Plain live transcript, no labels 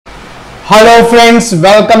Hello friends,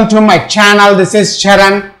 welcome to my channel. This is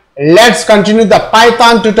Charan. Let's continue the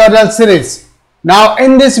Python tutorial series. Now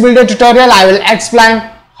in this video tutorial I will explain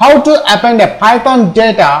how to append a Python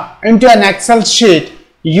data into an Excel sheet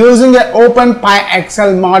using the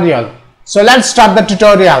Openpyxl module. So let's start the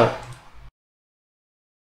tutorial.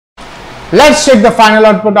 Let's check the final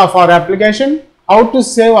output of our application. How to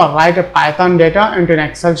save or write a Python data into an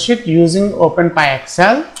Excel sheet using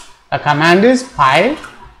Openpyxl. The command is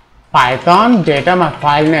Python data, my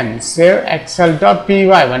file name, save xl.py.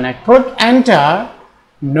 When I click enter,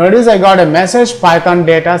 notice I got a message, Python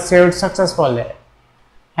data saved successfully.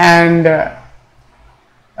 And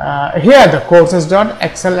here the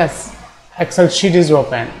courses.xlsx Excel sheet is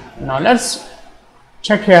open. Now let's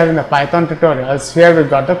check here in the Python tutorials. Here we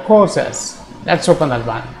got the courses. Let's open that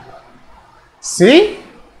one. See,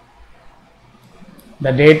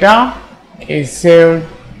 the data is saved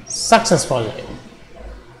successfully.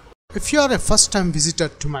 If you are a first time visitor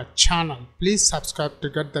to my channel, please subscribe to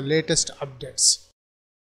get the latest updates.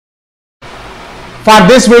 For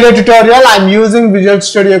this video tutorial, I am using Visual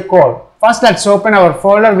Studio Code. First, let's open our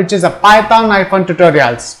folder which is a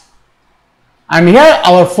Python-tutorials. And here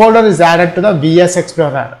our folder is added to the VS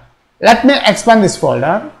Explorer. Let me expand this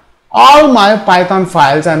folder. All my Python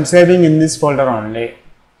files I am saving in this folder only.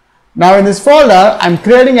 Now in this folder, I am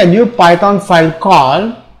creating a new Python file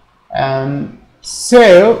called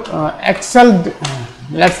save Excel.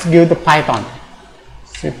 Let's give the Python.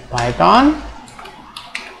 See Python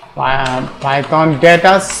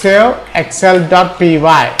data save xl.py,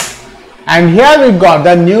 and here we got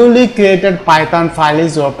the newly created Python file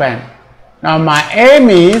is open. Now my aim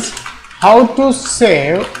is how to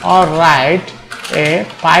save or write a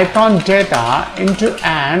Python data into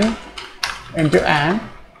an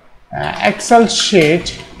Excel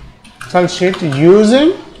sheet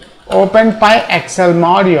using Openpyxl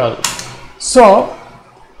module. So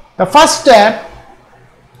the first step,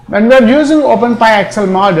 when we are using Openpyxl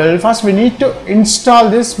module, first we need to install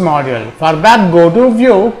this module. For that, go to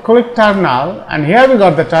view, click terminal, and here we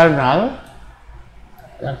got the terminal.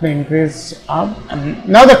 Let me increase up.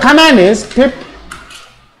 Now the command is pip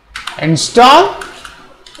install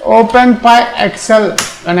Openpyxl.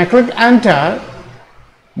 When I click enter,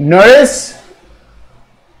 notice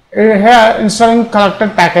here installing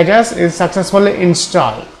collected packages is successfully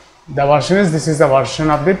installed. The version is, this is the version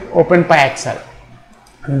of the Openpyxl.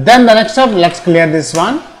 Then the next step, let's clear this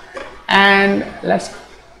one and let's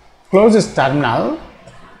close this terminal.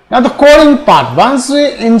 Now the coding part, once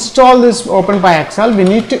we install this Openpyxl, we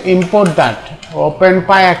need to import that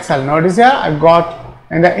Openpyxl. Notice here I got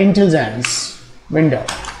in the intelligence window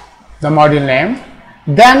the module name.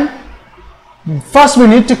 Then first we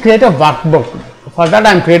need to create a workbook. For that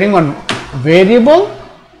I am creating one variable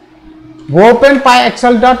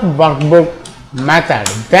Openpyxl.workbook method.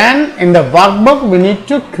 Then in the workbook we need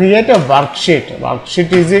to create a worksheet.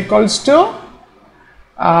 Worksheet is equals to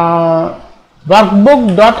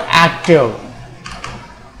workbook.active.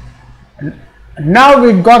 Now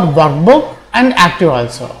we got workbook and active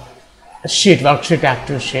also. Sheet, worksheet,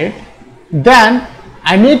 active sheet. Then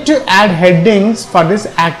I need to add headings for this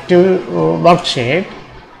active worksheet.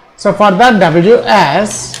 So for that,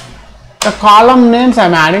 WS, the column names I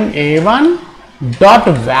am adding A1 dot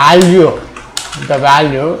value. The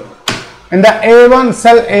value in the A1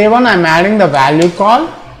 cell A1 I am adding the value called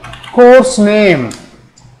course name.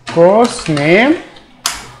 Course name.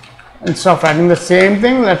 Instead of writing the same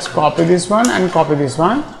thing, let's copy this one and copy this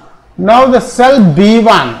one. Now the cell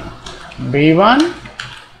B1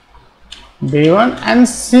 and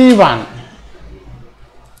C1.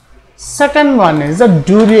 Second one is the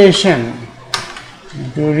duration,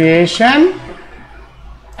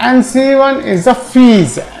 and C1 is the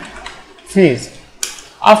fees.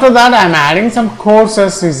 After that I am adding some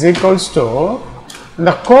courses is equals to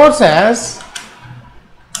the courses.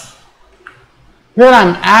 Here I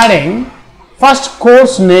am adding first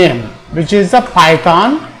course name, which is the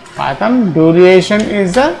Python duration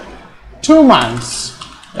is the 2 months.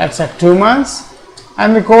 That's a 2 months,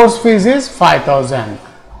 and the course fees is 5,000.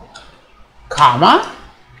 Comma,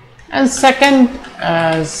 and second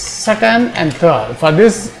and third. For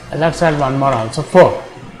this, let's add one more also, 4.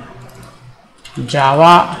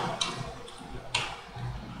 Java,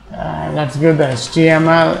 let's give the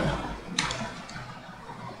HTML,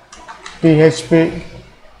 PHP.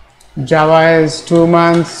 Java is 2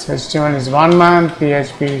 months, HTML is 1 month,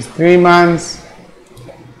 PHP is 3 months.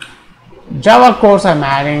 Java course I am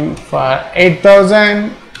adding for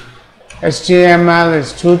 8,000. HTML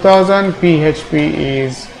is 2000, PHP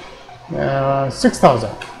is 6000.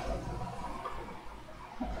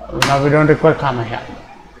 Now we don't require comma here.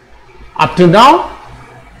 Up to now,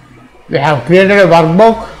 we have created a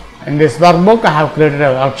workbook. In this workbook, I have created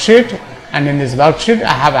a worksheet, and in this worksheet,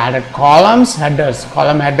 I have added columns, headers,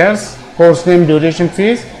 column headers, course name, duration,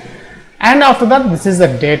 fees, and after that, this is the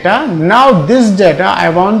data. Now, this data I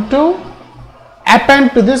want to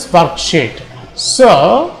append to this worksheet.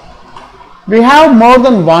 So, we have more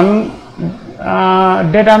than one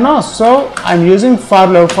data now. So, I am using for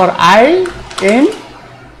loop for I in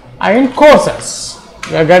courses.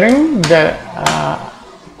 We are getting the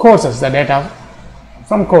courses, the data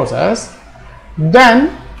from courses. Then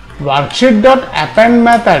worksheet.append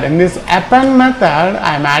method. In this append method,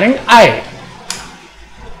 I am adding I.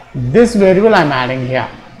 This variable I am adding here.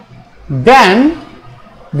 Then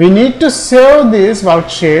we need to save this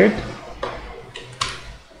worksheet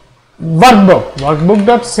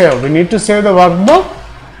workbook.save. We need to save the workbook.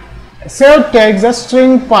 Save takes a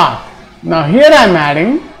string path. Now here I am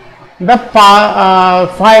adding the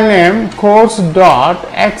file name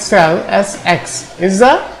course.xlsx is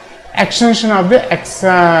the extension of the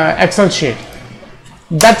Excel sheet.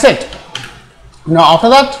 That's it. Now after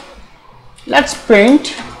that, let's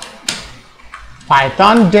print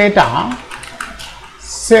Python data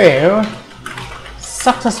saved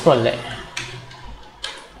successfully.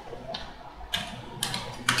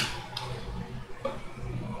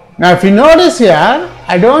 Now if you notice here,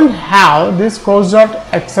 I don't have this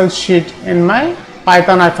course.excel sheet in my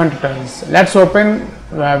Python-tutorials. Let's open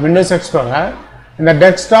Windows Explorer. In the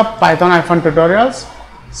desktop Python-tutorials,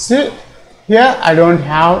 see here I don't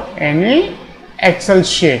have any Excel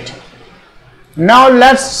sheet. Now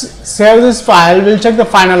let's save this file. We'll check the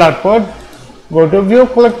final output. Go to view,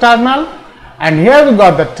 click terminal, and here we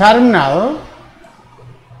got the terminal.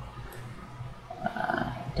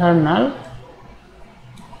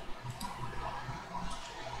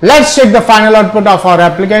 Let's check the final output of our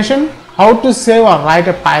application. How to save or write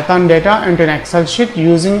a Python data into an Excel sheet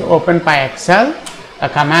using Openpyxl. The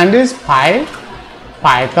command is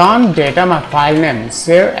python data, my file name,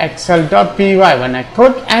 save excel.py. When I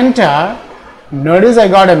click enter, notice I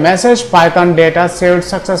got a message, Python data saved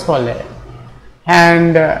successfully.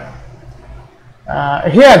 And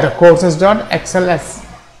here the courses.excel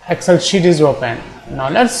sheet is open. Now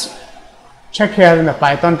let's check here in the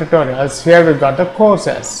Python tutorials. Here we got the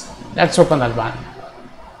courses. Let's open that one.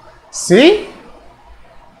 See,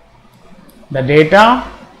 the data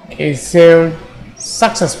is saved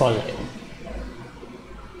successfully.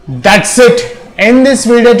 That's it. In this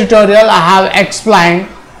video tutorial, I have explained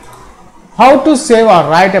how to save or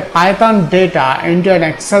write a Python data into an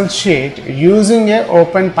Excel sheet using a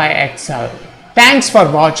Openpyxl. Thanks for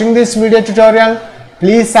watching this video tutorial.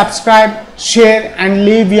 Please subscribe, share and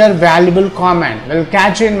leave your valuable comment. We'll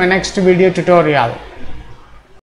catch you in my next video tutorial.